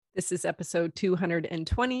This is episode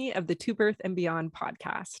 220 of the To Birth and Beyond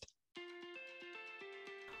podcast.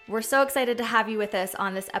 We're so excited to have you with us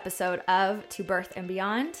on this episode of To Birth and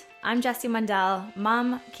Beyond. I'm Jessie Mundell,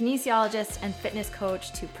 mom, kinesiologist, and fitness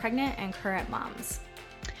coach to pregnant and current moms.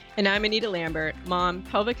 And I'm Anita Lambert, mom,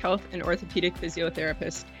 pelvic health, and orthopedic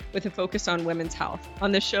physiotherapist with a focus on women's health.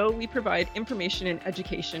 On the show, we provide information and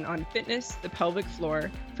education on fitness, the pelvic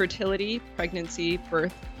floor, fertility, pregnancy,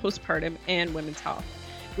 birth, postpartum, and women's health.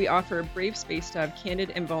 We offer a brave space to have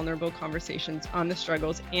candid and vulnerable conversations on the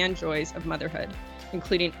struggles and joys of motherhood,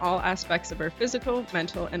 including all aspects of our physical,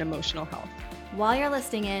 mental, and emotional health. While you're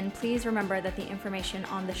listening in, please remember that the information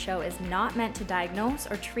on the show is not meant to diagnose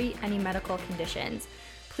or treat any medical conditions.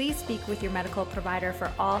 Please speak with your medical provider for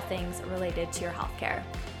all things related to your healthcare.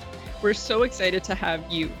 We're so excited to have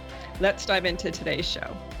you. Let's dive into today's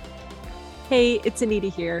show. Hey, it's Anita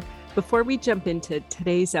here. Before we jump into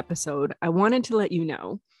today's episode, I wanted to let you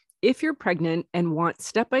know, if you're pregnant and want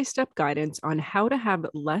step-by-step guidance on how to have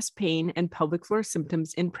less pain and pelvic floor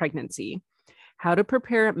symptoms in pregnancy, how to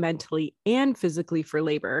prepare mentally and physically for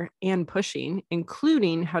labor and pushing,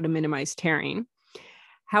 including how to minimize tearing,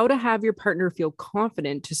 how to have your partner feel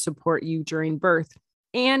confident to support you during birth,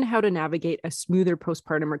 and how to navigate a smoother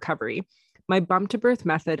postpartum recovery, my Bump to Birth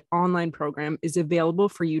Method online program is available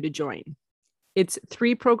for you to join. It's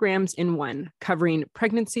 3 programs in one, covering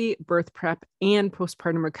pregnancy, birth prep, and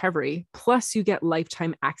postpartum recovery. Plus, you get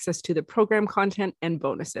lifetime access to the program content and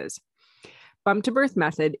bonuses. Bump to Birth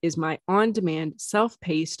Method is my on-demand,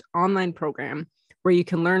 self-paced online program where you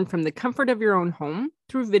can learn from the comfort of your own home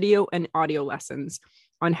through video and audio lessons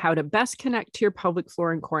on how to best connect to your pelvic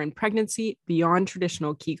floor and core in pregnancy beyond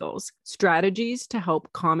traditional Kegels, strategies to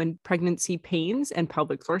help common pregnancy pains and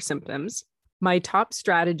pelvic floor symptoms, my top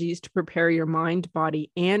strategies to prepare your mind,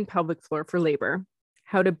 body, and pelvic floor for labor,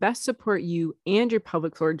 how to best support you and your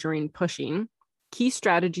pelvic floor during pushing, key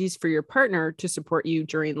strategies for your partner to support you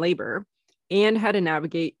during labor, and how to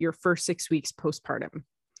navigate your first 6 weeks postpartum.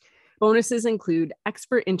 Bonuses include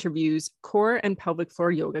expert interviews, core and pelvic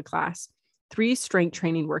floor yoga class, 3 strength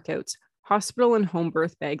training workouts, hospital and home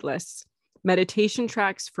birth bag lists, meditation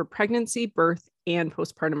tracks for pregnancy, birth, and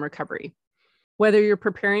postpartum recovery. Whether you're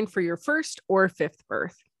preparing for your first or 5th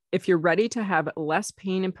birth, if you're ready to have less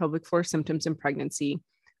pain and pelvic floor symptoms in pregnancy,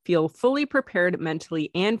 feel fully prepared mentally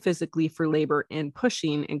and physically for labor and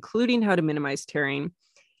pushing, including how to minimize tearing,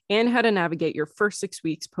 and how to navigate your first 6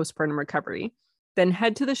 weeks postpartum recovery, then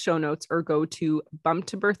head to the show notes or go to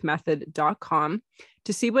bumptobirthmethod.com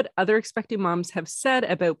to see what other expecting moms have said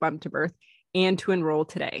about Bump to Birth and to enroll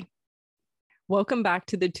today. Welcome back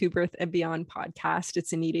to the To Birth and Beyond podcast.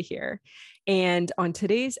 It's Anita here. And on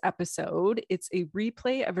today's episode, it's a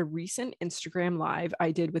replay of a recent Instagram live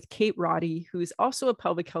I did with Kate Roddy, who's also a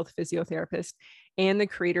pelvic health physiotherapist and the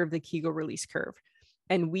creator of the Kegel Release Curve.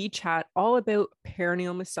 And we chat all about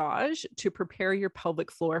perineal massage to prepare your pelvic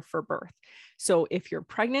floor for birth. So if you're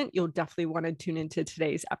pregnant, you'll definitely want to tune into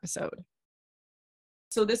today's episode.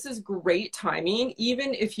 So this is great timing,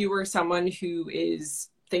 even if you were someone who is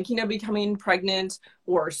thinking of becoming pregnant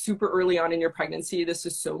or super early on in your pregnancy. This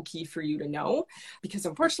is so key for you to know, because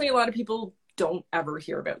unfortunately a lot of people don't ever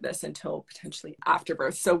hear about this until potentially after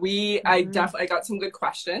birth. So I got some good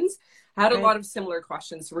questions. I had a lot of similar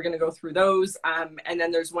questions, so we're going to go through those. And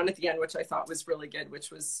then there's one at the end, which I thought was really good, which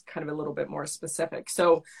was kind of a little bit more specific.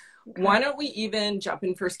 So why don't we even jump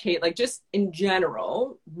in first, Kate, like just in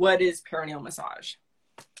general, what is perineal massage?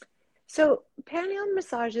 So perineal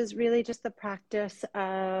massage is really just the practice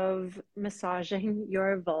of massaging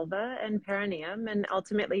your vulva and perineum and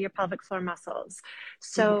ultimately your pelvic floor muscles.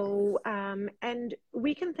 So, and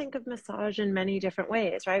we can think of massage in many different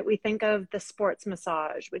ways, right? We think of the sports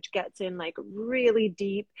massage, which gets in like really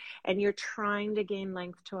deep and you're trying to gain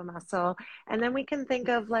length to a muscle. And then we can think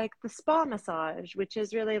of like the spa massage, which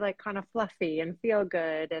is really like kind of fluffy and feel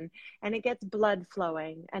good and it gets blood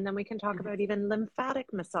flowing. And then we can talk about even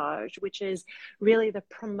lymphatic massage, which is really the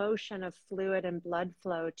promotion of fluid and blood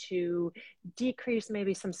flow to decrease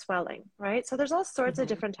maybe some swelling, right? So there's all sorts of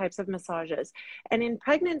different types of massages. And in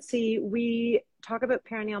pregnancy, we talk about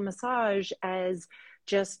perineal massage as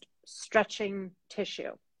just stretching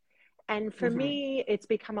tissue. And for me, it's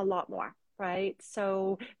become a lot more, right?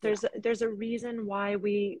 So there's a reason why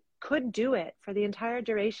we could do it for the entire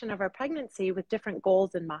duration of our pregnancy with different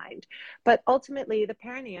goals in mind. But ultimately, the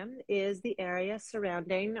perineum is the area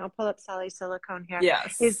surrounding, I'll pull up Sally's silicone here,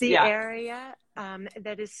 is the area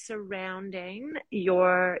that is surrounding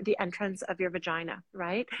the entrance of your vagina,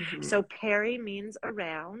 right? So peri means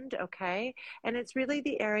around, okay? And it's really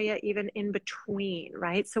the area even in between,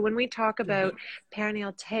 right? So when we talk about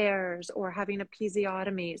perineal tears or having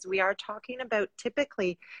episiotomies, we are talking about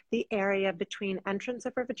typically the area between entrance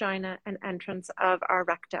of our vagina and entrance of our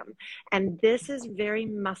rectum. And this is very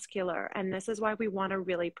muscular, and this is why we want to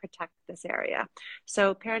really protect this area.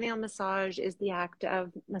 So perineal massage is the act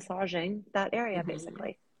of massaging that area,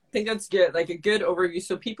 basically. I think that's good, like a good overview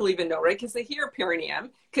so people even know, right? Because they hear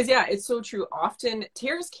perineum, because yeah, it's so true. Often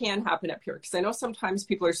tears can happen up here, because I know sometimes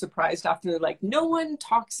people are surprised after they're like, no one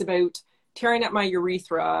talks about tearing at my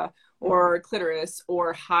urethra or clitoris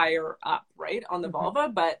or higher up, right, on the vulva.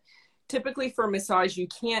 But typically for massage, you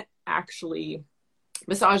can't actually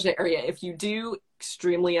massage the area. If you do,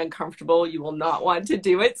 extremely uncomfortable, you will not want to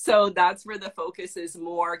do it. So that's where the focus is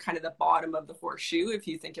more kind of the bottom of the horseshoe, if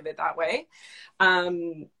you think of it that way.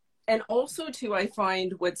 And also too, I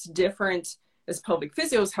find what's different as pelvic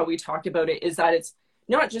physios, how we talk about it, is that it's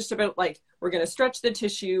not just about like, we're going to stretch the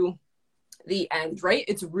tissue, the end, right?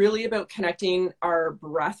 It's really about connecting our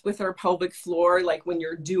breath with our pelvic floor. Like when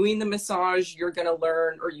you're doing the massage, you're going to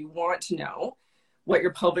learn, or you want to know what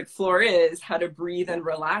your pelvic floor is, how to breathe and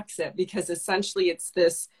relax it, because essentially it's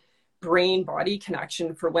this brain body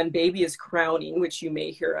connection for when baby is crowning, which you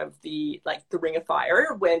may hear of the ring of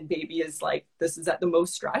fire, when baby is like, this is at the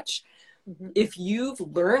most stretch. If you've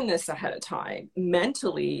learned this ahead of time,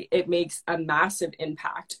 mentally, it makes a massive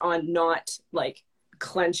impact on not like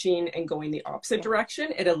clenching and going the opposite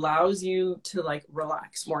direction. It allows you to like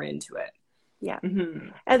relax more into it. Yeah.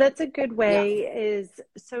 And that's a good way is,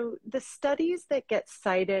 so the studies that get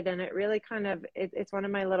cited, and it really kind of, it's one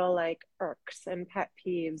of my little like irks and pet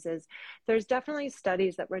peeves, is there's definitely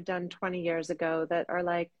studies that were done 20 years ago that are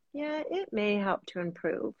like, yeah, it may help to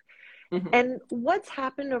improve. And what's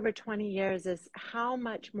happened over 20 years is how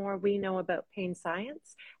much more we know about pain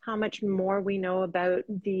science, how much more we know about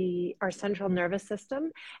our central nervous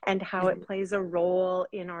system and how it plays a role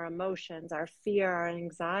in our emotions, our fear, our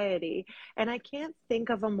anxiety. And I can't think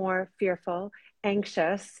of a more fearful,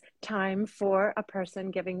 anxious time for a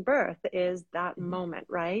person giving birth is that moment,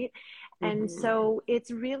 right? And so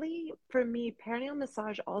it's really, for me, perineal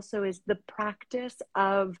massage also is the practice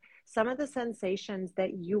of some of the sensations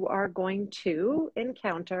that you are going to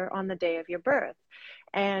encounter on the day of your birth.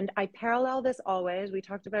 And I parallel this always. We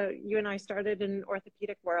talked about, you and I started in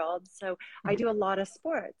orthopedic world, so I do a lot of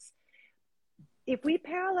sports. If we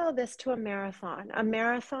parallel this to a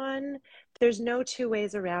marathon, there's no two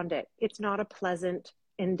ways around it. It's not a pleasant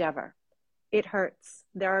endeavor. It hurts.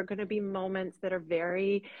 There are going to be moments that are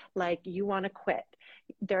very like you want to quit.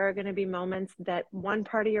 There are going to be moments that one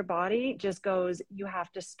part of your body just goes, you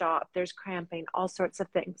have to stop. There's cramping, all sorts of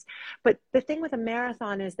things. But the thing with a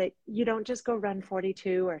marathon is that you don't just go run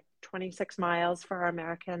 42 or 26 miles for our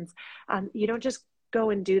Americans. You don't just go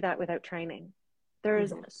and do that without training.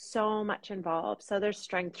 There's so much involved. So there's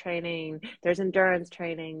strength training, there's endurance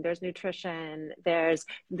training, there's nutrition, there's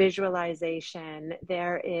visualization,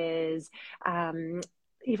 there is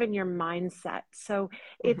even your mindset. So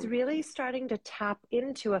it's really starting to tap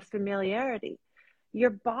into a familiarity.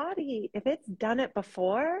 Your body, if it's done it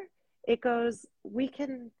before, it goes, we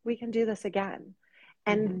can do this again.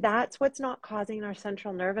 And that's what's not causing our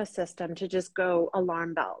central nervous system to just go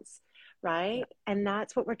alarm bells. Right? And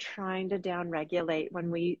that's what we're trying to downregulate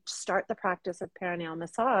when we start the practice of perineal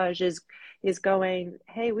massage is going,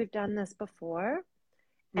 hey, we've done this before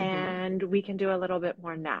and we can do a little bit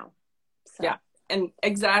more now. So. Yeah, and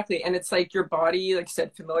exactly. And it's like your body, like I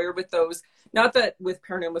said, familiar with those. Not that with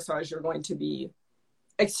perineal massage, you're going to be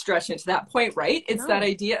stretching to that point, right? It's that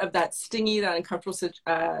idea of that stingy, that uncomfortable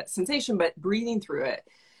sensation, but breathing through it.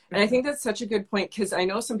 And I think that's such a good point, because I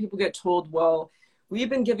know some people get told, well, we've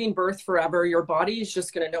been giving birth forever. Your body is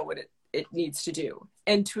just going to know what it needs to do.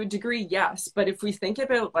 And to a degree, yes. But if we think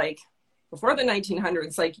about like before the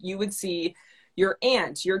 1900s, like you would see your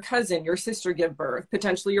aunt, your cousin, your sister give birth,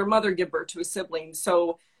 potentially your mother give birth to a sibling.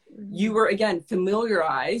 So you were, again,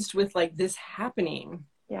 familiarized with like this happening.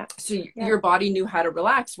 Yeah. So your body knew how to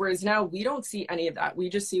relax. Whereas now we don't see any of that. We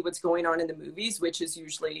just see what's going on in the movies, which is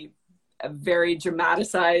usually a very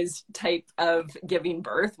dramatized type of giving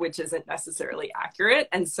birth, which isn't necessarily accurate.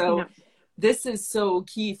 And so this is so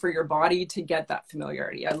key for your body to get that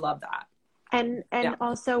familiarity. I love that. And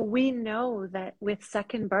also we know that with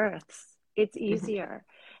second births, it's easier.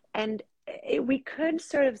 And we could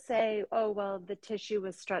sort of say, oh, well, the tissue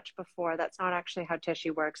was stretched before. That's not actually how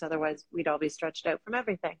tissue works. Otherwise, we'd all be stretched out from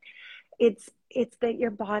everything. it's that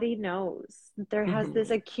your body knows. There has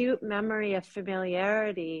this acute memory of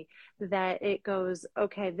familiarity that it goes,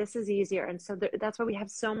 okay, this is easier. And so that's why we have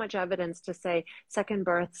so much evidence to say second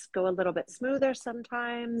births go a little bit smoother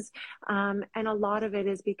sometimes. And a lot of it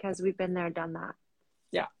is because we've been there, done that.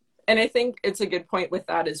 Yeah. And I think it's a good point with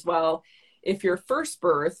that as well. If your first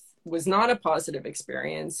birth was not a positive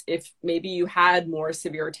experience, if maybe you had more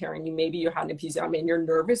severe tearing, maybe you had an episiotomy and you're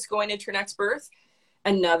nervous going into your next birth,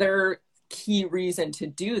 another key reason to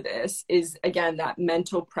do this is, again, that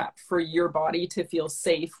mental prep for your body to feel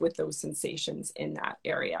safe with those sensations in that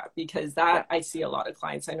area. Because that, I see a lot of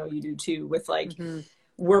clients, I know you do too, with like,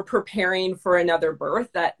 we're preparing for another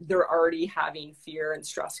birth that they're already having fear and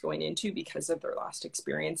stress going into because of their last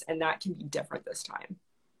experience. And that can be different this time.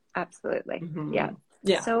 Absolutely. Yeah.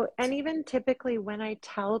 Yeah. So, and even typically when I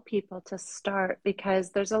tell people to start, because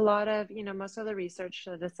there's a lot of, most of the research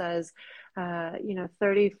that says,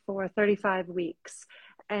 34, 35 weeks.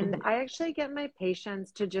 And I actually get my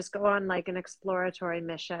patients to just go on like an exploratory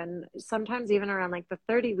mission, sometimes even around like the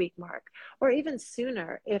 30-week mark, or even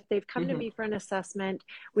sooner. If they've come to me for an assessment,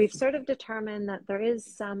 we've sort of determined that there is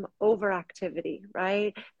some overactivity,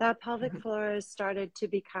 right? That pelvic floor has started to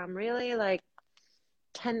become really like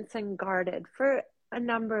tense and guarded for a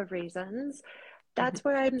number of reasons. That's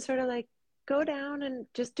where I'm sort of like, go down and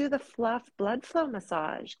just do the fluff blood flow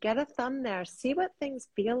massage, get a thumb there, see what things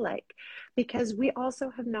feel like, because we also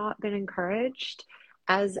have not been encouraged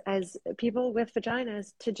as people with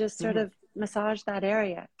vaginas to just sort of massage that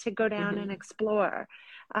area, to go down and explore.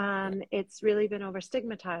 It's really been over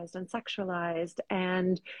stigmatized and sexualized.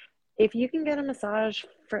 And if you can get a massage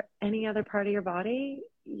for any other part of your body,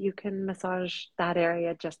 you can massage that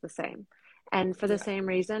area just the same. And for the same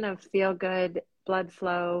reason of feel good, blood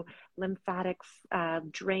flow, lymphatic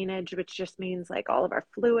drainage, which just means like all of our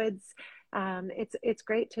fluids, it's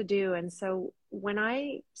great to do. And so when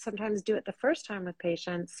I sometimes do it the first time with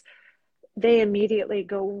patients, they immediately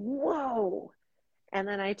go, whoa. And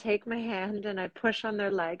then I take my hand and I push on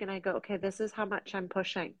their leg and I go, okay, this is how much I'm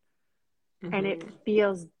pushing. And it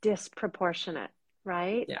feels disproportionate,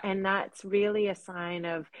 right? Yeah. And that's really a sign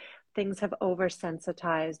of things have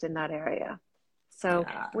oversensitized in that area. So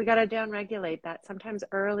we got to downregulate that sometimes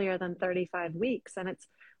earlier than 35 weeks. And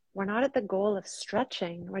we're not at the goal of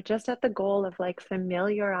stretching. We're just at the goal of like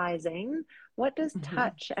familiarizing what does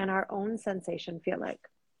touch and our own sensation feel like.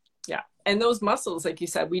 Yeah. And those muscles, like you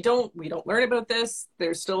said, we don't learn about this.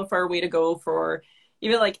 There's still a far way to go for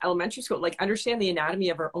even like elementary school, like understand the anatomy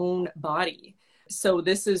of our own body. So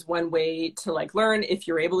this is one way to like learn if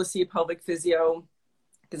you're able to see a pelvic physio,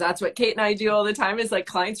 because that's what Kate and I do all the time is like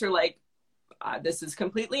clients are like, this is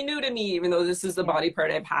completely new to me, even though this is the body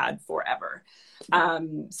part I've had forever.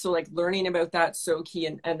 So like learning about that so key,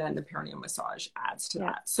 and then the perineal massage adds to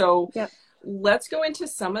that. So let's go into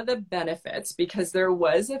some of the benefits, because there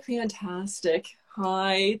was a fantastic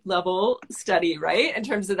high level study, right? In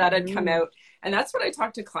terms of that had come out. And that's what I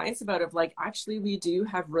talk to clients about of like, actually, we do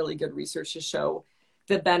have really good research to show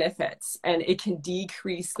the benefits, and it can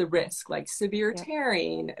decrease the risk, like severe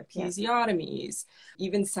tearing, episiotomies,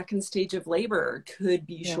 even second stage of labor could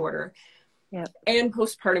be shorter. And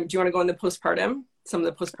postpartum. Do you want to go into postpartum? Some of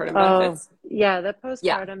the postpartum benefits? Yeah, the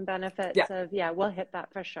postpartum benefits of, we'll hit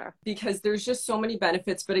that for sure. Because there's just so many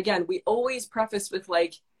benefits. But again, we always preface with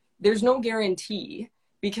like, there's no guarantee,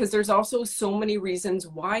 because there's also so many reasons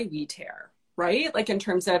why we tear. Right? Like in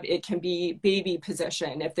terms of it can be baby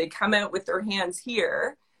position. If they come out with their hands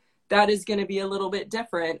here, that is going to be a little bit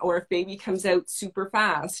different. Or if baby comes out super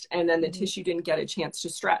fast and then the tissue didn't get a chance to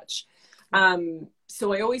stretch.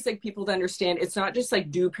 So I always like people to understand it's not just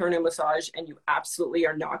like do perineal massage and you absolutely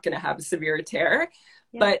are not going to have a severe tear,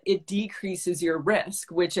 but it decreases your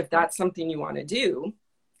risk, which if that's something you want to do,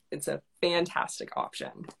 it's a fantastic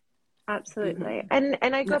option. Absolutely. And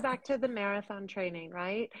I go back to the marathon training,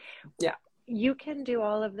 right? Yeah. You can do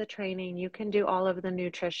all of the training, you can do all of the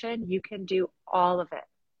nutrition, you can do all of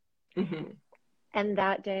it. And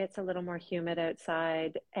that day it's a little more humid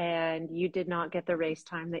outside and you did not get the race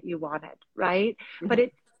time that you wanted, right? But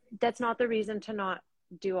that's not the reason to not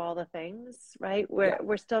do all the things, right?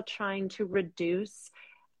 We're still trying to reduce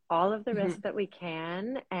all of the risk that we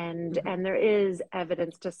can, and there is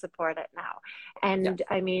evidence to support it now. And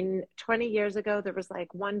I mean, 20 years ago there was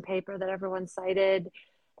like one paper that everyone cited,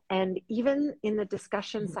 and even in the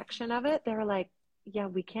discussion section of it, they were like, yeah,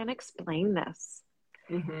 we can't explain this.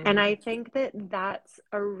 And I think that that's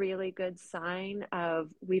a really good sign of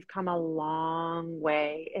we've come a long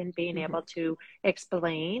way in being able to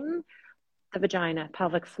explain the vagina,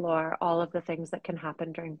 pelvic floor, all of the things that can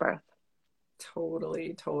happen during birth.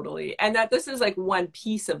 Totally, totally. And that this is like one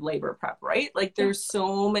piece of labor prep, right? Like there's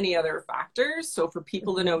so many other factors. So for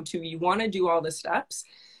people to know too, you want to do all the steps.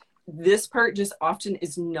 This part just often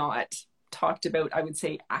is not talked about, I would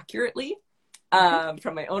say, accurately.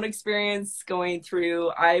 From my own experience going through,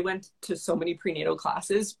 I went to so many prenatal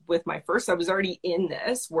classes with my first. I was already in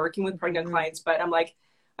this, working with pregnant clients, but I'm like,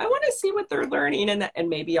 I want to see what they're learning, and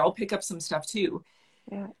maybe I'll pick up some stuff too.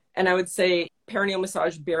 Yeah. And I would say perineal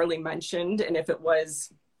massage barely mentioned, and if it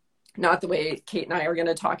was not the way Kate and I are going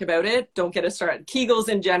to talk about it, don't get us started. Kegels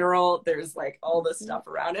in general, there's like all this stuff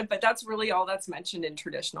around it, but that's really all that's mentioned in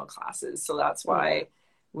traditional classes. So that's why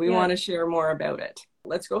we want to share more about it.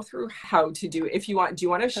 Let's go through how to do it. If you want, do you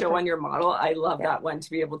want to show on your model? I love that one to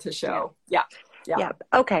be able to show. Yeah.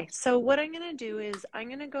 Okay. So what I'm going to do is I'm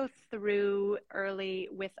going to go through early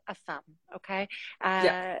with a thumb. Okay.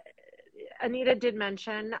 Anita did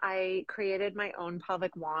mention I created my own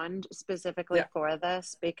pelvic wand specifically for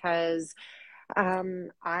this because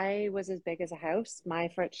I was as big as a house. My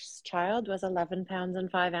first child was 11 pounds and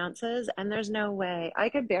 5 ounces, and there's no way I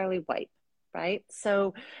could barely wipe. Right?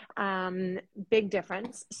 So, big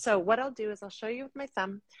difference. So what I'll do is I'll show you with my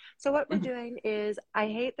thumb. So what we're doing is I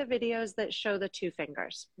hate the videos that show the 2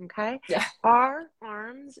 fingers. Okay. Yeah. Our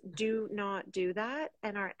arms do not do that.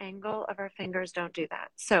 And our angle of our fingers don't do that.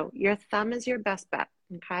 So your thumb is your best bet.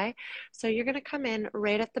 Okay. So you're going to come in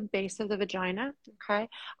right at the base of the vagina. Okay.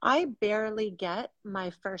 I barely get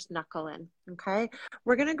my first knuckle in. Okay.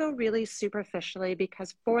 We're going to go really superficially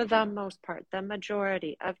because for the most part, the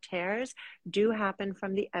majority of tears do happen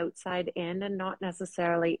from the outside in and not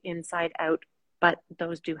necessarily inside out, but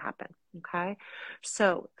those do happen. Okay.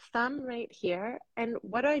 So thumb right here. And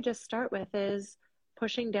what I just start with is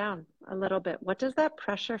pushing down a little bit. What does that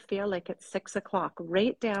pressure feel like at 6 o'clock?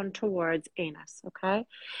 Right down towards anus, okay?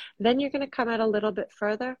 Then you're going to come out a little bit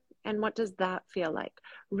further. And what does that feel like?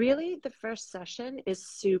 Really, the first session is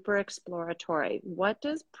super exploratory. What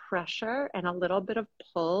does pressure and a little bit of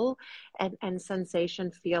pull and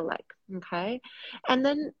sensation feel like, okay? And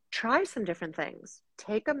then try some different things.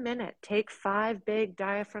 Take a minute. Take 5 big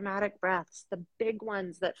diaphragmatic breaths, the big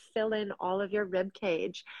ones that fill in all of your rib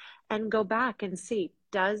cage, and go back and see,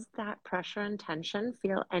 does that pressure and tension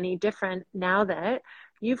feel any different now that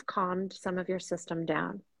you've calmed some of your system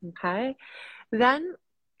down, okay? Then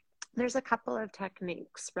there's a couple of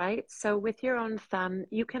techniques, right? So with your own thumb,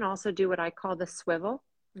 you can also do what I call the swivel,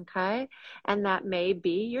 okay? And that may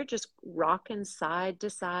be you're just rocking side to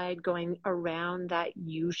side, going around that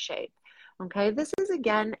U shape, okay? This is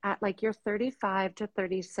again at like your 35 to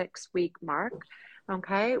 36 week mark,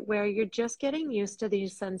 okay? Where you're just getting used to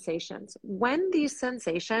these sensations. When these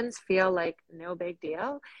sensations feel like no big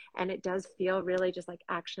deal, and it does feel really just like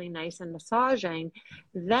actually nice and massaging,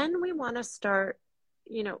 then we want to start,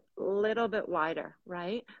 you know, a little bit wider,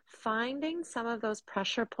 right? Finding some of those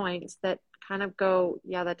pressure points that kind of go,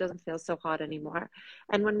 yeah, that doesn't feel so hot anymore.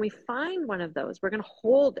 And when we find one of those, we're going to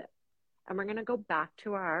hold it. And we're going to go back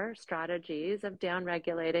to our strategies of down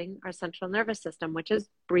regulating our central nervous system, which is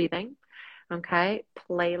breathing, okay?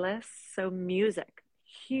 Playlists, so music,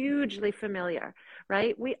 hugely familiar,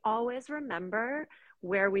 right? We always remember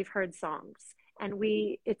where we've heard songs. And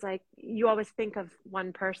it's like, you always think of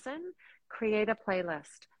one person. Create a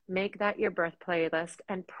playlist, make that your birth playlist,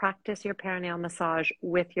 and practice your perineal massage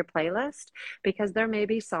with your playlist, because there may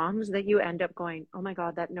be songs that you end up going, oh my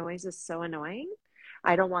God, that noise is so annoying.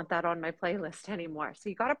 I don't want that on my playlist anymore. So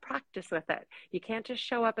you got to practice with it. You can't just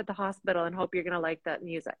show up at the hospital and hope you're going to like that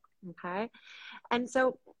music. Okay. And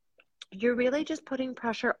so you're really just putting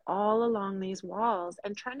pressure all along these walls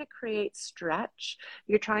and trying to create stretch.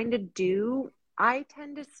 You're trying to do, I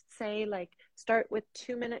tend to say, like, start with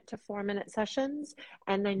 2-minute to 4-minute sessions,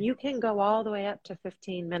 and then you can go all the way up to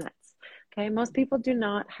 15 minutes. Okay. Most people do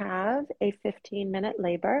not have a 15-minute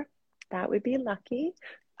labor. That would be lucky.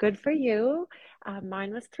 Good for you.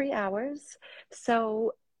 Mine was 3 hours.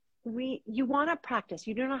 So you want to practice.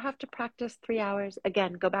 You do not have to practice 3 hours.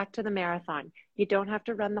 Again, go back to the marathon. You don't have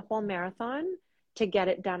to run the whole marathon to get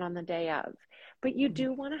it done on the day of. But you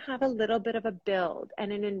do want to have a little bit of a build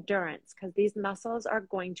and an endurance, because these muscles are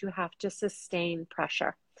going to have to sustain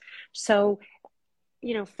pressure. So,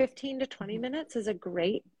 15 to 20 minutes is a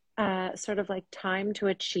great sort of like time to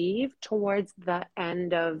achieve towards the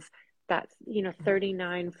end of that,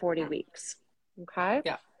 39, 40 weeks. Okay.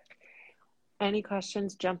 Yeah. Any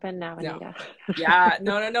questions? Jump in now, Anita. No. Yeah.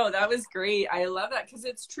 No. That was great. I love that, because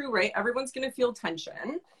it's true, right? Everyone's going to feel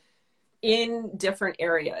tension in different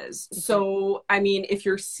areas. So, I mean, if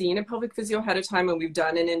you're seeing a pelvic physio ahead of time and we've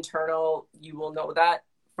done an internal, you will know that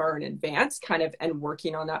far in advance kind of and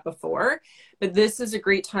working on that before. But this is a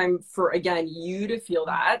great time for, again, you to feel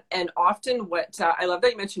that. And often what I love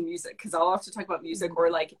that you mentioned music, because I'll often talk about music, or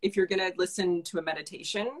like if you're going to listen to a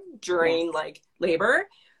meditation during like labor,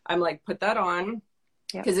 I'm like, put that on,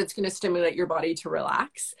 because it's going to stimulate your body to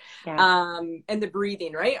relax. And the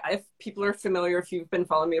breathing, right? If people are familiar, if you've been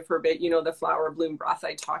following me for a bit, you know, the flower bloom breath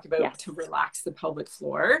I talk about to relax the pelvic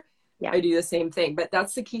floor. I do the same thing. But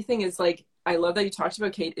that's the key thing is like, I love that you talked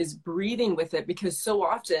about, Kate, is breathing with it, because so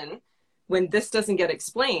often when this doesn't get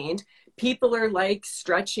explained, people are like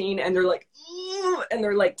stretching and they're like, and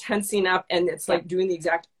they're like tensing up, and it's like doing the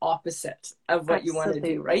exact opposite of what you want to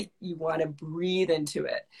do, right? You want to breathe into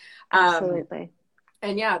it. Absolutely.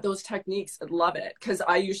 And yeah, those techniques, I love it. Because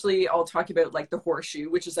I'll talk about like the horseshoe,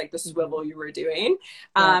 which is like the swivel you were doing.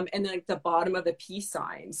 And then like the bottom of the peace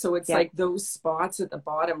sign. So it's like those spots at the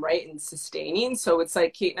bottom, right? And sustaining. So it's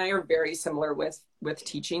like Kate and I are very similar with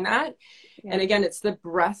teaching that. And again, it's the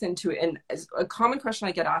breath into it. And a common question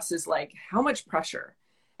I get asked is like, how much pressure?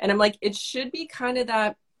 And I'm like, it should be kind of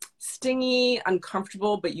that stingy,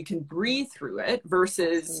 uncomfortable, but you can breathe through it,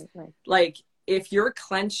 versus like, if you're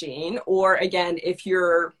clenching, or again, if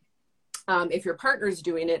your partner's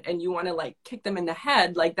doing it and you want to like kick them in the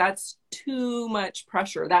head, like that's too much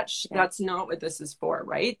pressure. That's not what this is for,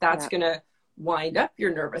 right? That's going to wind up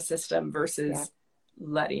your nervous system versus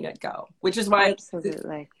letting it go, which is why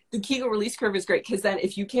the Kegel release curve is great. Because then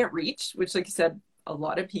if you can't reach, which like I said, a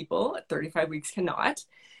lot of people at 35 weeks cannot,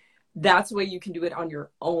 that's the way you can do it on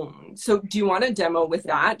your own. So do you want to demo with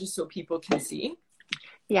that just so people can see?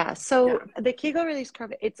 Yeah, so the Kegel release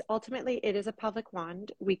curve, it is a pelvic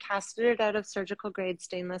wand. We casted it out of surgical grade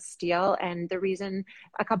stainless steel, and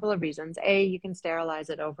a couple of reasons. A, you can sterilize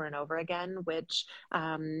it over and over again, which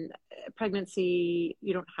pregnancy,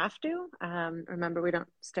 you don't have to. Remember, we don't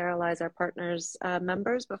sterilize our partner's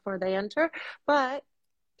members before they enter, but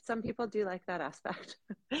some people do like that aspect.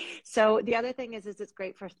 So the other thing is it's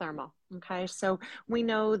great for thermal. Okay. So we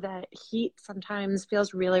know that heat sometimes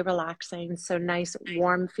feels really relaxing. So nice,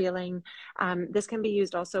 warm feeling. This can be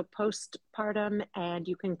used also postpartum, and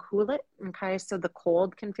you can cool it. Okay. So the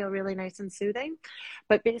cold can feel really nice and soothing,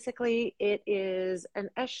 but basically it is an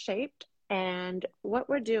S-shaped. And what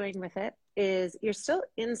we're doing with it is you're still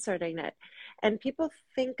inserting it, and people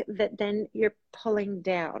think that then you're pulling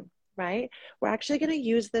down. Right? We're actually going to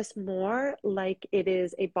use this more like it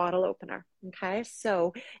is a bottle opener. Okay.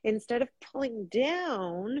 So instead of pulling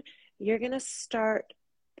down, you're going to start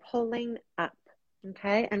pulling up.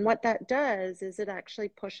 Okay. And what that does is it actually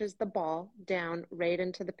pushes the ball down right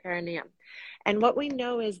into the perineum. And what we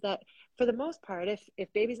know is that for the most part,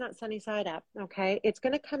 if baby's not sunny side up, okay, it's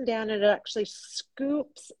going to come down and it actually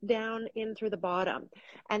scoops down in through the bottom.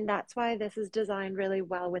 And that's why this is designed really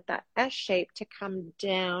well with that S shape to come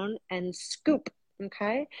down and scoop.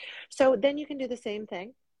 Okay. So then you can do the same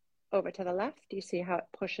thing over to the left. You see how it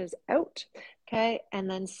pushes out. Okay. And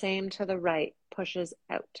then same to the right, pushes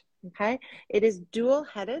out. Okay. It is dual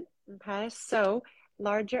headed. Okay. So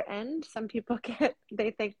larger end, some people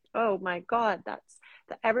they think, oh my God,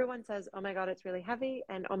 everyone says, oh my God, it's really heavy.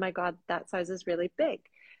 And oh my God, that size is really big.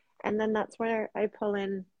 And then that's where I pull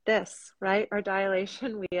in this, right? Our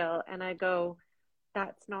dilation wheel. And I go,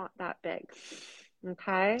 that's not that big.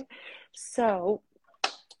 Okay. So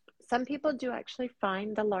some people do actually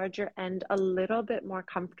find the larger end a little bit more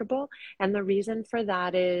comfortable. And the reason for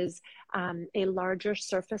that is a larger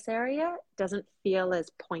surface area doesn't feel as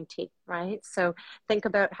pointy, right? So think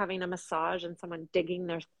about having a massage and someone digging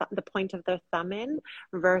the point of their thumb in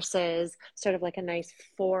versus sort of like a nice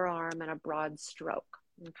forearm and a broad stroke.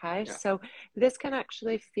 Okay. Yeah. So this can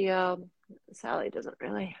actually feel, Sally doesn't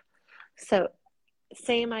really. So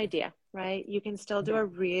same idea, right? You can still do a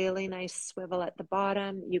really nice swivel at the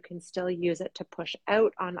bottom. You can still use it to push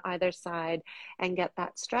out on either side and get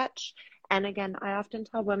that stretch. And again, I often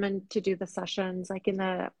tell women to do the sessions like in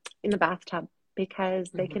the bathtub, because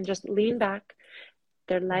they can just lean back.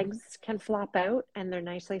 Their legs can flop out and they're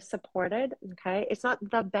nicely supported. Okay. It's not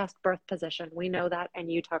the best birth position. We know that.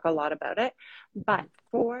 And you talk a lot about it, but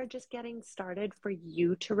for just getting started, for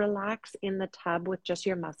you to relax in the tub with just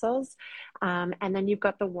your muscles. And then you've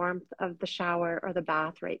got the warmth of the shower or the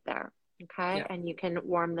bath right there. Okay. Yeah. And you can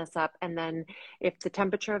warm this up. And then if the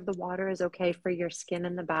temperature of the water is okay for your skin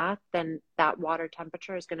in the bath, then that water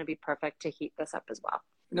temperature is going to be perfect to heat this up as well.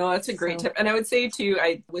 No, that's a great tip. And I would say too,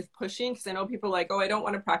 with pushing, because I know people are like, oh, I don't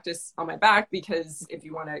want to practice on my back, because if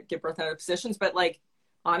you want to give birth out of positions, but like,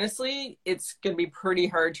 honestly, it's going to be pretty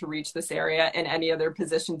hard to reach this area in any other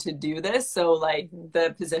position to do this. So like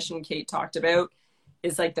the position Kate talked about,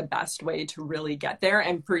 is like the best way to really get there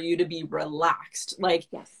and for you to be relaxed. Like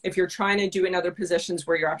Yes. if you're trying to do in other positions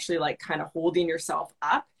where you're actually like kind of holding yourself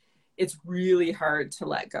up, it's really hard to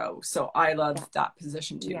let go. So I love that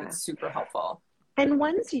position too. Yeah. It's super helpful. And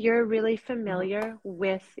once you're really familiar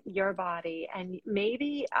with your body, and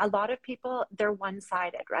maybe a lot of people, they're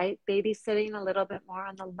one-sided, right? Baby sitting a little bit more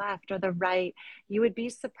on the left or the right, you would be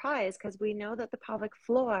surprised because we know that the pelvic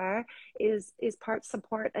floor is part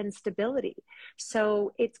support and stability.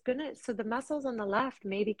 So so the muscles on the left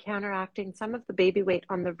may be counteracting some of the baby weight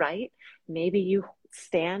on the right. Maybe you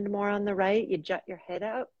stand more on the right, you jut your head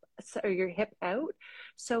out or your hip out.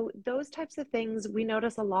 So those types of things, we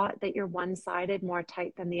notice a lot that you're one-sided, more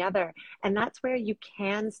tight than the other. And that's where you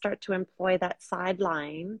can start to employ that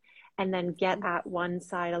sideline and then get at one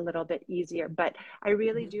side a little bit easier. But I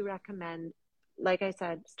really do recommend, like I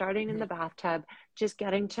said, starting in the bathtub, just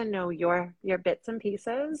getting to know your bits and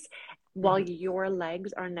pieces while your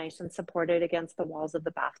legs are nice and supported against the walls of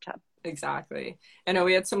the bathtub. Exactly. I know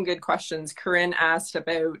we had some good questions. Corinne asked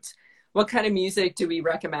about what kind of music do we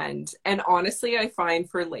recommend? And honestly, I find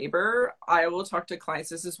for labor, I will talk to clients.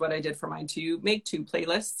 This is what I did for mine too. Make 2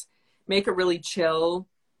 playlists. Make a really chill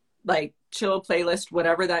playlist,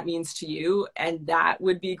 whatever that means to you. And that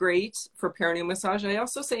would be great for perineal massage. I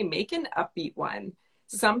also say make an upbeat one.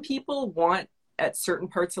 Some people want at certain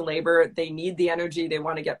parts of labor, they need the energy, they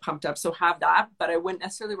want to get pumped up. So have that, but I wouldn't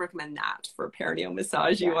necessarily recommend that for perineal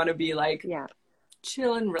massage. You want to be like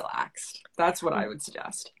chill and relaxed. That's what I would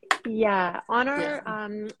suggest. Yeah, on our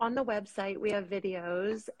on the website we have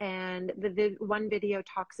videos, and one video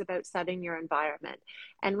talks about setting your environment,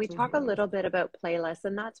 and we talk a little bit about playlists,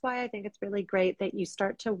 and that's why I think it's really great that you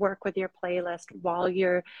start to work with your playlist while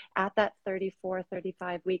you're at that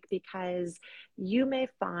 34-35 week, because you may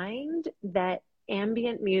find that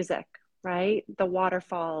ambient music, right, the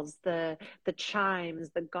waterfalls, the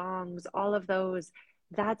chimes, the gongs, all of those,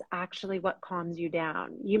 that's actually what calms you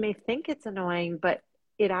down. You may think it's annoying, but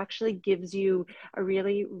it actually gives you a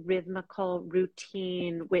really rhythmical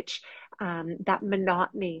routine, which that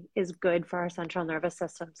monotony is good for our central nervous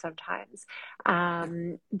system sometimes.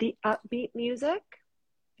 The upbeat music,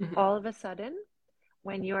 all of a sudden,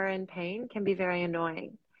 when you're in pain, can be very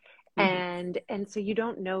annoying. And so you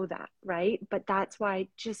don't know that, right? But that's why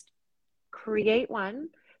just create one.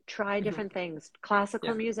 Try different things.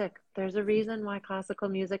 Classical music. There's a reason why classical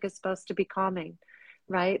music is supposed to be calming,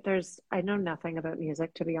 right? I know nothing about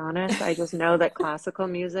music, to be honest. I just know that classical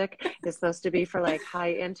music is supposed to be for like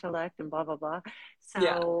high intellect and blah, blah, blah.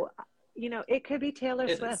 So, you know, it could be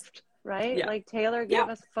Taylor Swift, right? Yeah. Like Taylor gave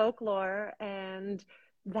us folklore, and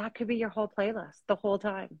that could be your whole playlist the whole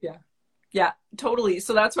time. Yeah, totally.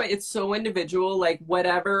 So that's why it's so individual, like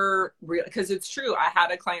whatever, because it's true. I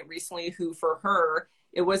had a client recently who, for her,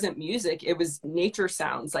 it wasn't music, it was nature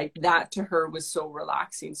sounds. Like that to her was so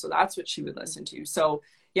relaxing. So that's what she would listen to. So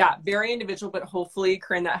yeah, very individual, but hopefully,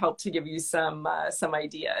 Corinne, that helped to give you some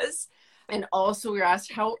ideas. And also we were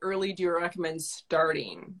asked, how early do you recommend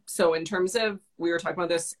starting? So in terms of, we were talking about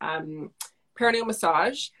this perineal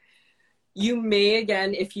massage, you may,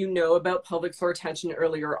 again, if you know about pelvic floor tension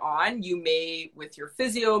earlier on, you may, with your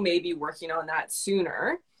physio, maybe working on that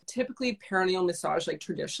sooner. Typically perineal massage, like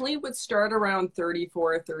traditionally, would start around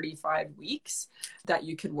 34-35 weeks that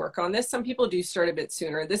you could work on this. Some people do start a bit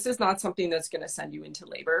sooner. This is not something that's going to send you into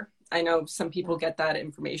labor. I know some people get that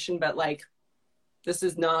information, but like, this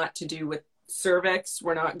is not to do with cervix.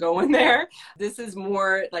 We're not going there. This is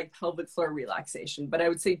more like pelvic floor relaxation. But I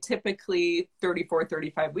would say typically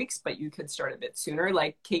 34-35 weeks, but you could start a bit sooner.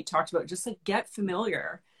 Like Kate talked about, just like get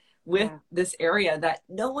familiar with this area that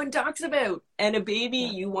no one talks about. And a baby,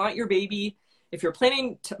 you want your baby, if you're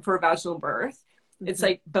planning for a vaginal birth, it's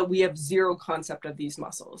like, but we have zero concept of these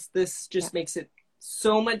muscles. This just makes it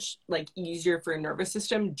so much like easier for your nervous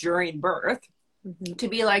system during birth to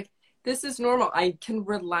be like, this is normal. I can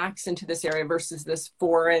relax into this area versus this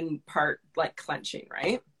foreign part, like clenching,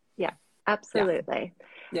 right? Yeah, absolutely.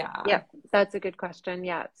 Yeah, that's a good question.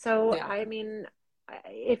 Yeah. So, I mean,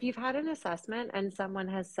 if you've had an assessment and someone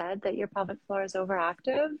has said that your pelvic floor is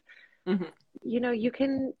overactive, you know, you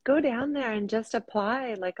can go down there and just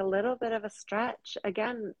apply like a little bit of a stretch.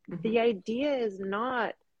 Again, the idea is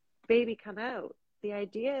not baby come out. The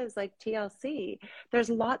idea is like TLC. There's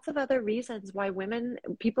lots of other reasons why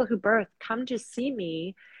people who birth, come to see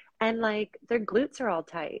me and like their glutes are all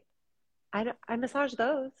tight. I massage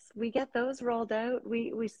those. We get those rolled out.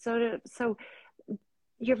 So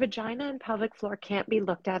your vagina and pelvic floor can't be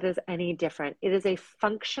looked at as any different. It is a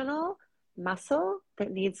functional muscle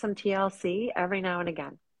that needs some TLC every now and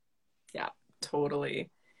again. Yeah,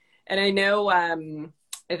 totally. And I know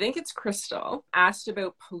I think it's Crystal, asked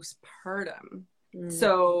about postpartum.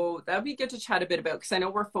 So that would be good to chat a bit about, because I know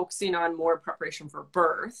we're focusing on more preparation for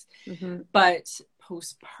birth, but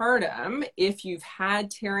postpartum, if you've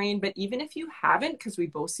had tearing, but even if you haven't, because we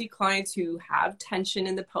both see clients who have tension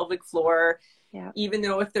in the pelvic floor, even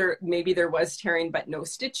though if maybe there was tearing but no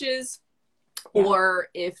stitches, or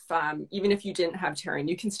if even if you didn't have tearing,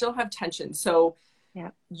 you can still have tension. So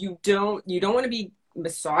you don't want to be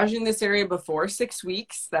massaging this area before 6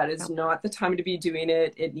 weeks. That is not the time to be doing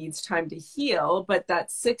it. It needs time to heal, but that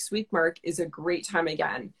 6-week mark is a great time,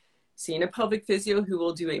 again, seeing a pelvic physio who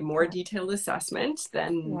will do a more detailed assessment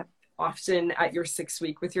than often at your 6th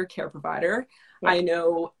week with your care provider. I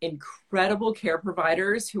know incredible care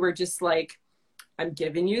providers who are just like, I'm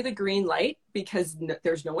giving you the green light because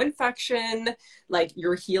there's no infection, like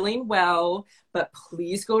you're healing well, but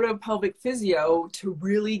please go to a pelvic physio to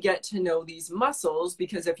really get to know these muscles.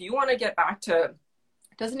 Because if you want to get back to,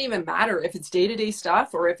 it doesn't even matter if it's day-to-day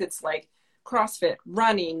stuff or if it's like CrossFit,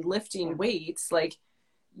 running, lifting weights, like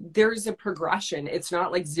there's a progression. It's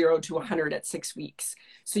not like 0 to 100 at 6 weeks.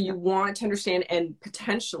 So you want to understand, and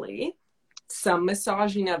potentially some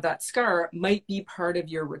massaging of that scar might be part of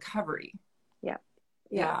your recovery.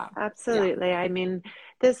 Yeah, absolutely. I mean,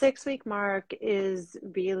 the 6-week mark is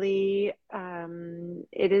really,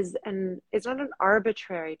 it's not an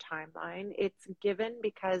arbitrary timeline. It's given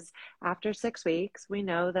because after 6 weeks, we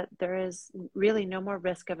know that there is really no more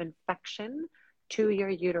risk of infection to your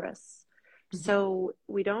uterus. So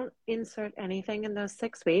we don't insert anything in those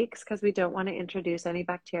 6 weeks because we don't want to introduce any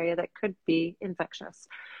bacteria that could be infectious.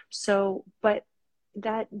 So, but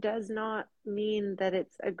that does not mean that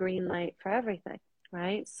it's a green light for everything.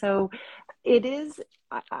 Right. So it is,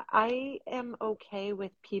 I am okay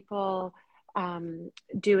with people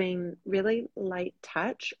doing really light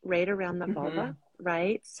touch right around the vulva,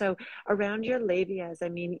 right? So around your labias, I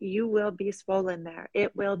mean, you will be swollen there.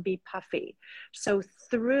 It will be puffy. So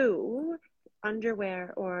through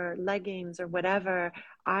underwear or leggings or whatever,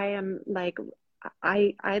 I am like,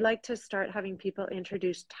 I like to start having people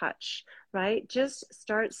introduce touch, right? Just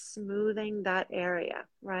start smoothing that area,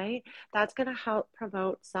 right? That's going to help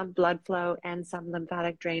promote some blood flow and some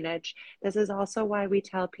lymphatic drainage. This is also why we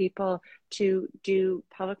tell people to do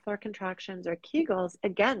pelvic floor contractions or Kegels.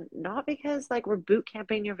 Again, not because like we're boot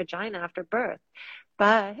camping your vagina after birth,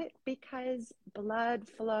 but because blood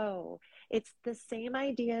flow. It's the same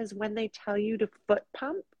idea as when they tell you to foot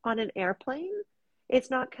pump on an airplane. It's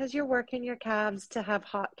not because you're working your calves to have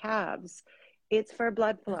hot calves. It's for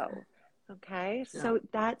blood flow. Okay. So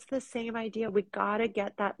that's the same idea. We got to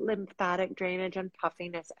get that lymphatic drainage and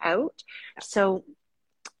puffiness out. So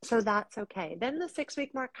that's okay. Then the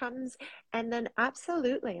 6-week mark comes, and then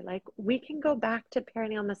absolutely, like we can go back to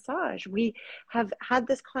perineal massage. We have had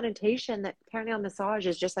this connotation that perineal massage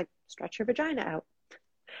is just like stretch your vagina out.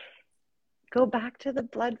 Go back to the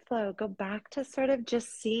blood flow. Go back to sort of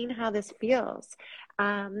just seeing how this feels.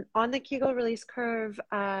 On the Kegel Release Curve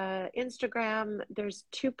Instagram, there's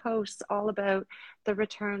 2 posts all about the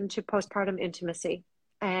return to postpartum intimacy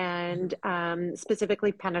and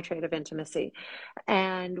specifically penetrative intimacy.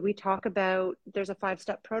 And we talk about, there's a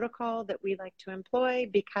 5-step protocol that we like to employ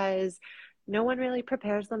because no one really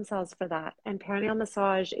prepares themselves for that. And perineal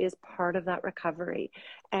massage is part of that recovery.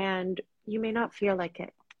 And you may not feel like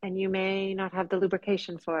it. And you may not have the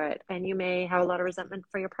lubrication for it, and you may have a lot of resentment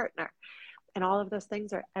for your partner. And all of those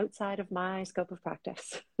things are outside of my scope of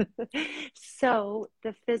practice. So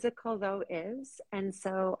the physical though is, and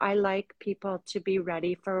so I like people to be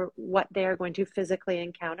ready for what they're going to physically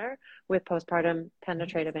encounter with postpartum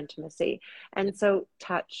penetrative intimacy. And so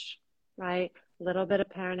touch, right? A little bit of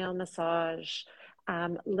perineal massage,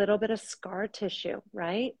 little bit of scar tissue,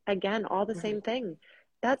 right? Again, all the same thing.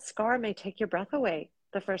 That scar may take your breath away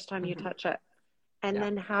the first time you touch it. And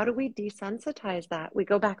then how do we desensitize that? We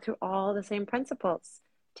go back through all the same principles.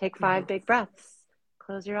 Take 5 big breaths,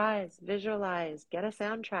 close your eyes, visualize, get a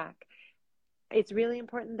soundtrack. It's really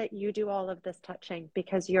important that you do all of this touching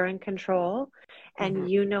because you're in control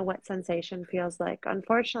and you know what sensation feels like.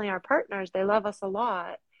 Unfortunately, our partners, they love us a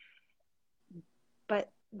lot,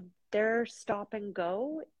 but their stop and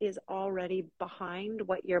go is already behind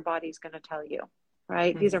what your body's going to tell you.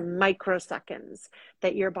 Right? These are microseconds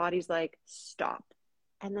that your body's like, stop.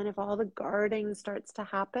 And then if all the guarding starts to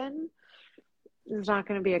happen, it's not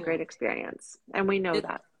going to be a great experience. And we know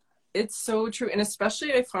that. It's so true. And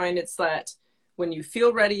especially I find it's that when you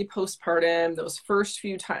feel ready postpartum, those first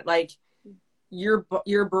few times, like your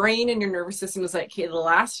brain and your nervous system is like, okay, the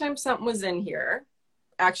last time something was in here,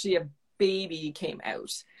 actually a baby came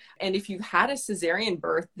out. And if you've had a cesarean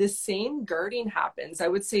birth, the same guarding happens. I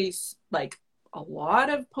would say like a lot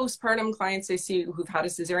of postpartum clients I see who've had a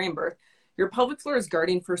cesarean birth, your pelvic floor is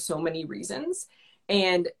guarding for so many reasons,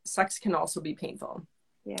 and sex can also be painful.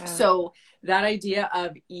 Yeah. So that idea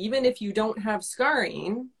of, even if you don't have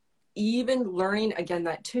scarring, even learning again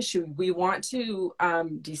that tissue, we want to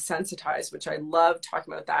desensitize, which I love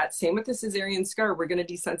talking about that. Same with the cesarean scar, we're going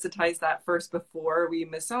to desensitize that first before we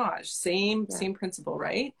massage. Same principle,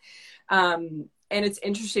 right? And it's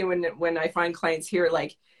interesting when I find clients here,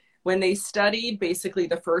 like when they studied basically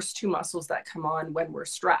the first two muscles that come on when we're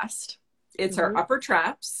stressed, it's our upper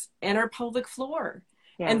traps and our pelvic floor.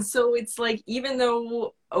 Yeah. And so it's like, even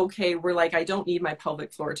though, okay, we're like, I don't need my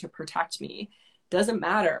pelvic floor to protect me, doesn't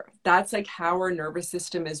matter. That's like how our nervous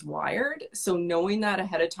system is wired. So knowing that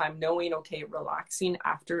ahead of time, knowing, okay, relaxing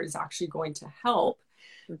after is actually going to help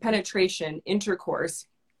penetration, intercourse,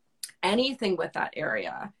 anything with that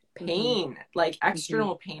area, pain, like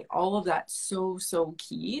external pain, all of that. So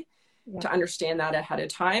key to understand that ahead of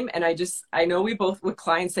time. And I know we both with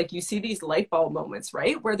clients, like you see these light bulb moments,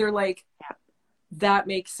 right? Where they're like, that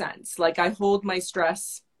makes sense. Like I hold my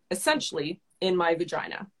stress essentially in my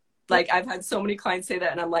vagina. Like I've had so many clients say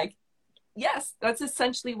that, and I'm like, yes, that's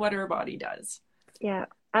essentially what our body does. Yeah,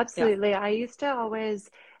 absolutely. Yeah. I used to always,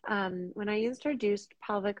 when I introduced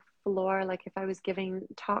pelvic floor, like if I was giving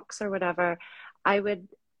talks or whatever, I would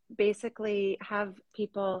basically have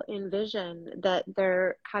people envision that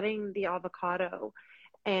they're cutting the avocado.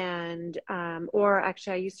 And, or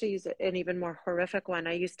actually I used to use an even more horrific one.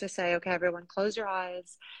 I used to say, okay, everyone close your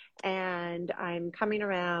eyes, and I'm coming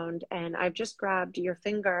around and I've just grabbed your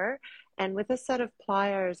finger, and with a set of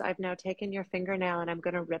pliers, I've now taken your fingernail and I'm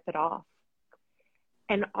going to rip it off.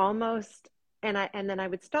 And then I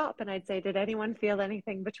would stop and I'd say, did anyone feel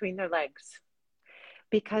anything between their legs?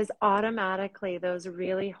 Because automatically those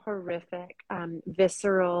really horrific,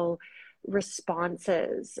 visceral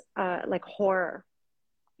responses, like horror,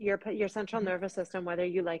 your central nervous system, whether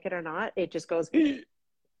you like it or not, it just goes,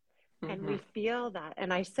 and we feel that.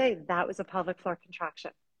 And I say that was a pelvic floor contraction.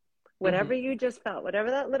 Whatever you just felt, whatever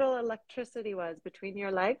that little electricity was between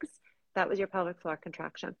your legs, that was your pelvic floor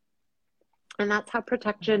contraction. And that's how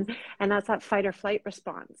protection, and that's that fight or flight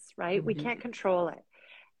response, right? We can't control it.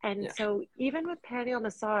 And so even with perineal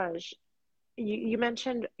massage, you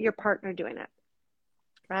mentioned your partner doing it,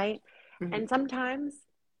 right? And sometimes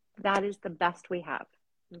that is the best we have.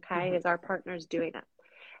 Okay, is our partners doing it.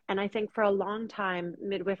 And I think for a long time,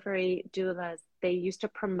 midwifery doulas, they used to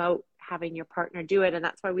promote having your partner do it. And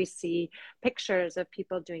that's why we see pictures of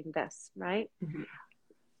people doing this, right?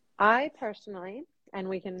 I personally, and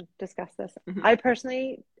we can discuss this, I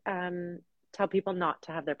personally tell people not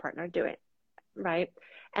to have their partner do it, right?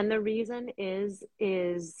 And the reason is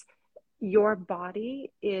your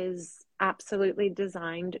body is absolutely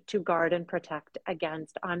designed to guard and protect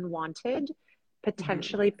against unwanted,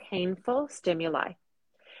 potentially painful stimuli.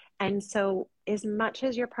 And so as much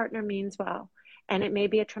as your partner means well, and it may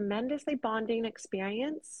be a tremendously bonding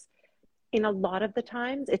experience, in a lot of the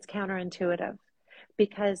times it's counterintuitive,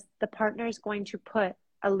 because the partner is going to put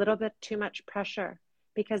a little bit too much pressure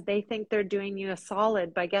because they think they're doing you a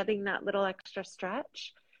solid by getting that little extra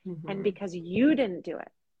stretch. And because you didn't do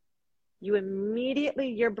it, you immediately,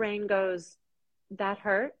 your brain goes, that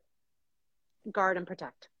hurt, guard and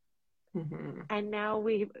protect. And now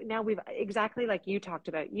we've exactly like you talked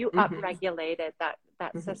about, you upregulated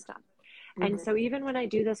that system. And so even when I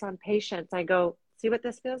do this on patients, I go, see what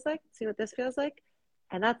this feels like? See what this feels like?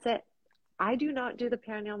 And that's it. I do not do the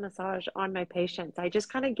perineal massage on my patients. I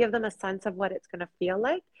just kind of give them a sense of what it's going to feel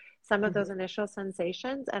like, some of those initial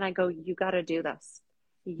sensations. And I go, you got to do this.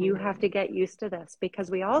 You have to get used to this,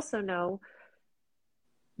 because we also know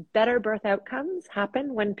better birth outcomes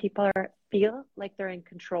happen when people feel like they're in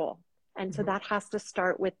control. And so that has to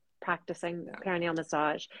start with practicing perineal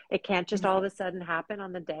massage. It can't just all of a sudden happen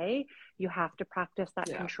on the day. You have to practice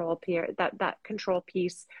that control that control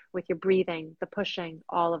piece with your breathing, the pushing,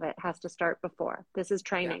 all of it has to start before. This is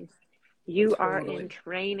training. You are in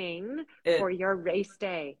training for your race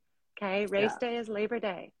day. Okay. Race day is Labor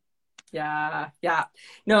Day. Yeah.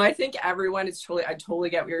 No, I think everyone I totally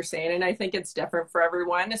get what you're saying. And I think it's different for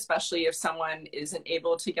everyone, especially if someone isn't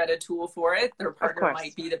able to get a tool for it, their partner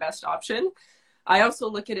might be the best option. I also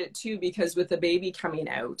look at it too, because with the baby coming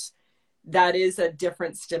out, that is a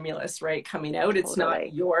different stimulus, right? Coming out, it's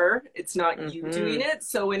not you doing it.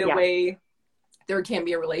 So in a way, there can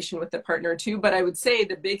be a relation with the partner too. But I would say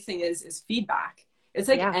the big thing is feedback. It's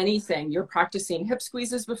like anything. You're practicing hip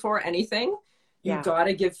squeezes before anything. You got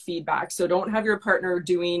to give feedback. So don't have your partner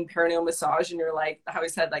doing perineal massage and you're like, how I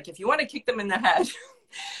said, like, if you want to kick them in the head,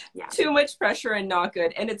 Yeah. Too much pressure and not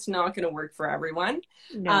good. And it's not going to work for everyone.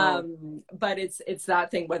 No. But it's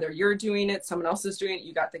that thing, whether you're doing it, someone else is doing it,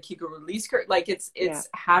 you got the Kegel release curve, like it's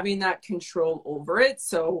having that control over it.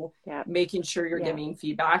 So making sure you're giving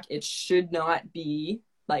feedback. It should not be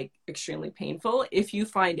like extremely painful. If you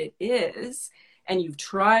find it is, and you've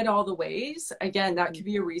tried all the ways, again, that could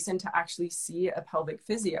be a reason to actually see a pelvic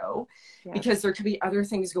physio, because there could be other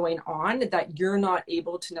things going on that you're not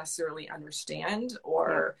able to necessarily understand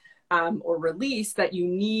or release, that you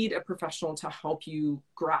need a professional to help you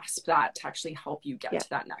grasp that, to actually help you get to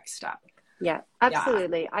that next step. Yeah,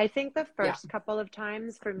 absolutely. I think the first couple of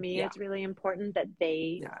times for me, it's really important that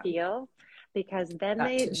they feel, because then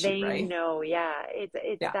that they know,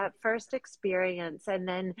 it's that first experience. And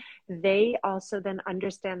then they also then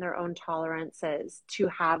understand their own tolerances to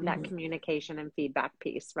have that communication and feedback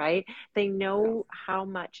piece, right? They know how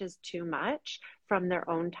much is too much from their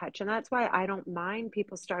own touch. And that's why I don't mind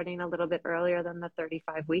people starting a little bit earlier than the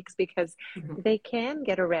 35 weeks, because they can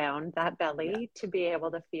get around that belly to be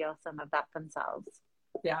able to feel some of that themselves.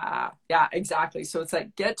 Yeah, exactly. So it's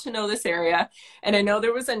like, get to know this area. And I know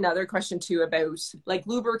there was another question too about like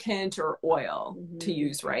lubricant or oil to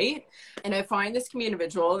use, right? And I find this can be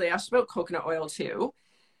individual. They asked about coconut oil too.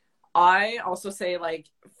 I also say, like,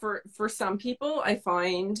 for some people, I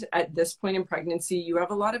find at this point in pregnancy, you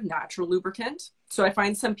have a lot of natural lubricant. So I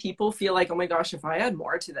find some people feel like, oh my gosh, if I add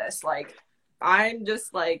more to this, like, I'm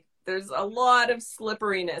just like, there's a lot of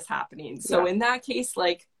slipperiness happening. So in that case,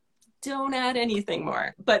 like, don't add anything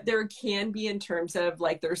more. But there can be, in terms of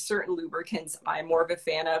like, there's certain lubricants I'm more of a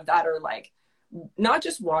fan of that are like not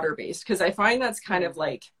just water-based, because I find that's kind of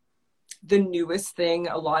like the newest thing.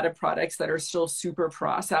 A lot of products that are still super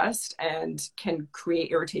processed and can create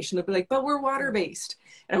irritation, they'll be like, but we're water-based.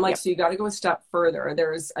 And I'm like, so you got to go a step further.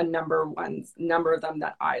 There's a number of them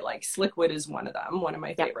that I like. Sliquid is one of them, one of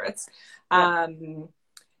my favorites.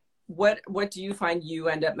 What do you find you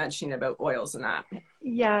end up mentioning about oils and that?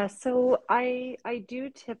 Yeah, so I do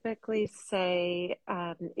typically say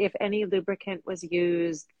if any lubricant was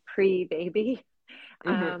used pre-baby,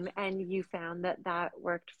 and you found that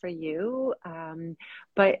worked for you.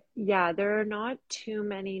 But yeah, there are not too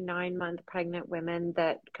many 9-month pregnant women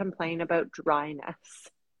that complain about dryness.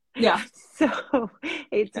 Yeah. So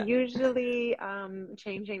it's usually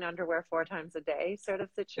changing underwear 4 times a day sort of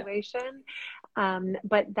situation.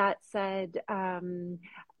 But that said,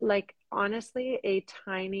 like honestly, a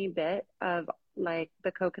tiny bit of like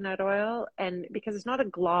the coconut oil, and because it's not a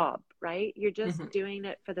glob, right? You're just doing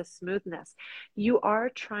it for the smoothness. You are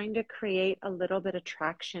trying to create a little bit of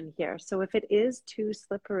traction here. So if it is too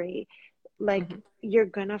slippery, like you're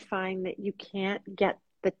gonna find that you can't get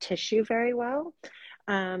the tissue very well.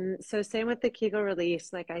 So same with the Kegel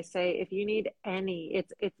release. Like I say, if you need any,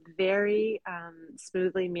 it's very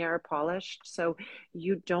smoothly mirror polished. So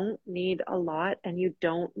you don't need a lot, and you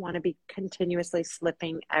don't want to be continuously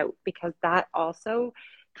slipping out, because that also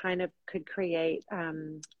kind of could create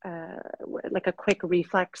like a quick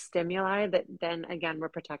reflex stimuli that then again we're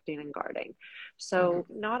protecting and guarding. So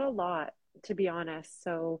not a lot, to be honest.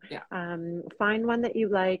 So find one that you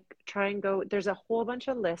like, try and go. There's a whole bunch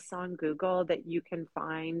of lists on Google that you can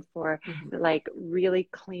find for like really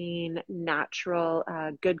clean, natural,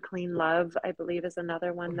 Good Clean Love, I believe, is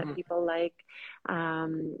another one that people like.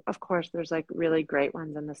 Of course, there's like really great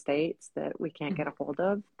ones in the States that we can't get a hold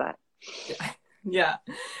of, but yeah.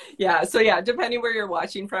 So depending where you're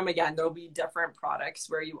watching from, again, there'll be different products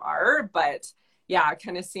where you are, but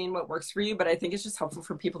kind of seeing what works for you. But I think it's just helpful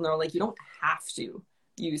for people to know, like, you don't have to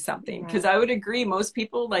use something, because I would agree, most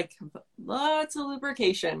people like lots of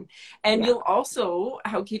lubrication. And you'll also,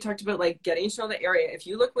 how Kate talked about, like, getting to know the area. If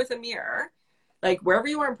you look with a mirror, like wherever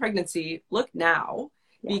you are in pregnancy, look now,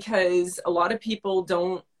 because a lot of people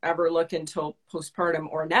don't ever look until postpartum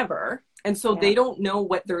or never. And so they don't know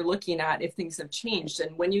what they're looking at if things have changed.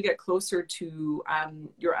 And when you get closer to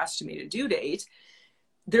your estimated due date,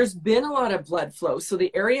 there's been a lot of blood flow. So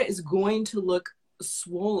the area is going to look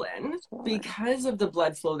swollen because of the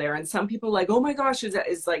blood flow there. And some people are like, oh my gosh, is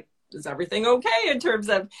everything okay in terms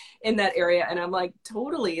of in that area? And I'm like,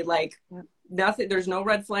 totally, like nothing, there's no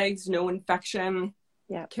red flags, no infection.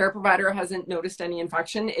 Care provider hasn't noticed any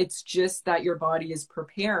infection. It's just that your body is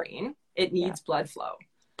preparing. It needs blood flow.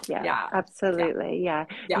 Absolutely.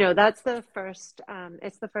 No, that's the first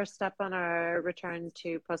it's the first step on our return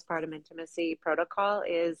to postpartum intimacy protocol,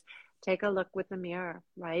 is take a look with the mirror,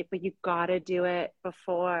 right? But you got to do it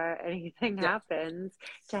before anything happens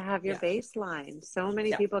to have your baseline. So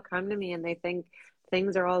many people come to me and they think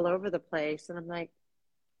things are all over the place, and I'm like,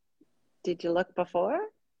 did you look before?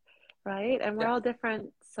 Right? right? And we're all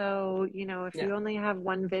different. So, you know, if you only have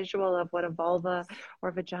one visual of what a vulva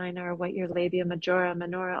or vagina or what your labia majora,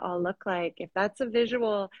 minora all look like, if that's a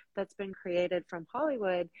visual that's been created from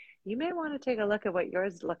Hollywood, you may want to take a look at what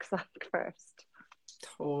yours looks like first.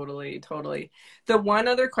 Totally, totally. The one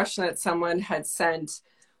other question that someone had sent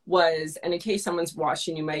was, and in case someone's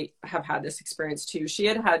watching, you might have had this experience too. She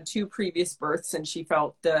had had 2 previous births and she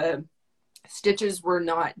felt the stitches were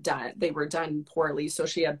not done. They were done poorly. So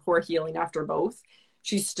she had poor healing after both.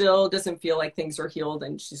 She still doesn't feel like things are healed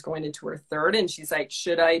and she's going into her 3rd. And she's like,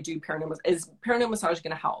 should I do perineal? Is perineal massage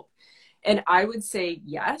going to help? And I would say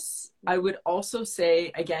yes. I would also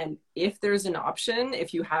say, again, if there's an option,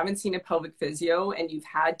 if you haven't seen a pelvic physio and you've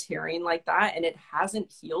had tearing like that and it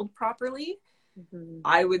hasn't healed properly,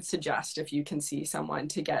 I would suggest if you can see someone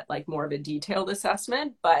to get like more of a detailed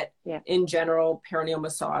assessment. But in general, perineal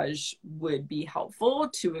massage would be helpful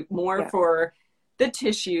to more for the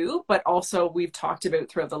tissue, but also we've talked about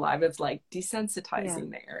throughout the live of like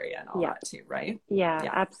desensitizing the area and all that too, right? Yeah,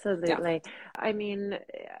 absolutely. I mean,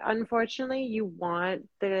 unfortunately, you want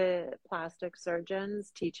the plastic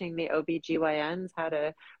surgeons teaching the OBGYNs how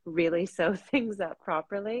to really sew things up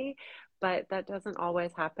properly, but that doesn't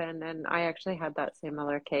always happen. And I actually had that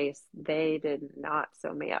similar case. They did not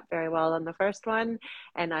sew me up very well on the first one,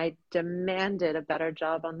 and I demanded a better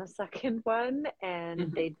job on the second one,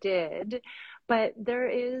 and they did. But there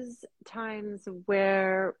is times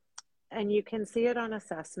where, and you can see it on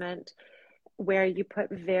assessment, where you put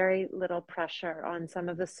very little pressure on some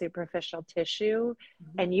of the superficial tissue,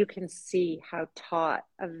 and you can see how taut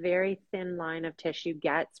a very thin line of tissue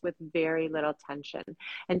gets with very little tension.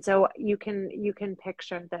 And so you can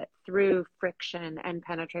picture that through friction and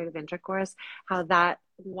penetrative intercourse, how that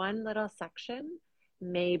one little section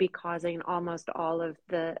may be causing almost all of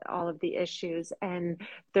the issues. And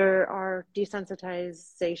there are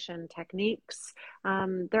desensitization techniques.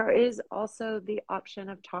 There is also the option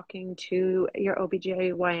of talking to your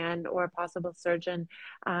OBGYN or a possible surgeon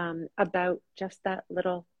about just that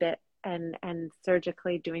little bit and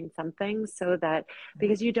surgically doing something, so that,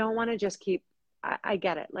 because you don't want to just keep, I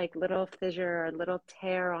get it, like little fissure or little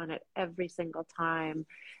tear on it every single time.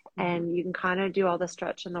 And you can kind of do all the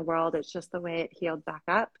stretch in the world. It's just the way it healed back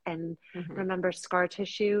up. And remember, scar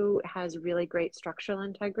tissue has really great structural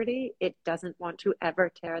integrity. It doesn't want to ever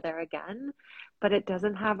tear there again, but it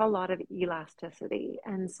doesn't have a lot of elasticity.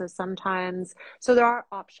 And so sometimes, so there are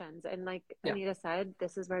options. And like Anita said,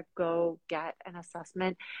 this is where go get an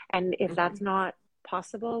assessment. And if that's not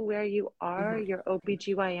possible where you are, your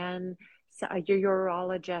OBGYN, your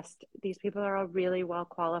urologist, these people are all really well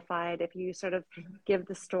qualified. If you sort of give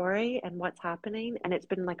the story and what's happening, and it's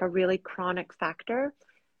been like a really chronic factor,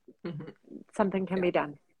 something can be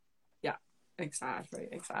done. Yeah, exactly.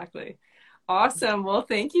 Awesome. Well,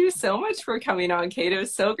 thank you so much for coming on, Kate. It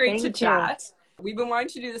was so great to chat. We've been wanting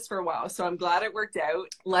to do this for a while, so I'm glad it worked out.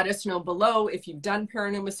 Let us know below if you've done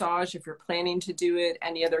perineal massage, if you're planning to do it,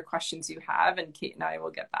 any other questions you have, and Kate and I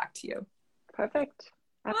will get back to you. Perfect.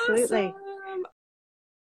 Absolutely. Awesome.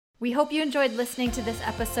 We hope you enjoyed listening to this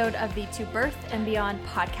episode of the To Birth and Beyond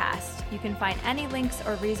podcast. You can find any links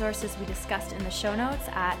or resources we discussed in the show notes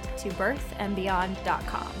at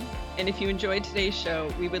tobirthandbeyond.com. And if you enjoyed today's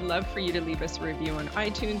show, we would love for you to leave us a review on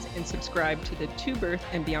iTunes and subscribe to the To Birth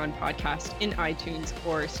and Beyond podcast in iTunes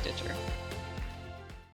or Stitcher.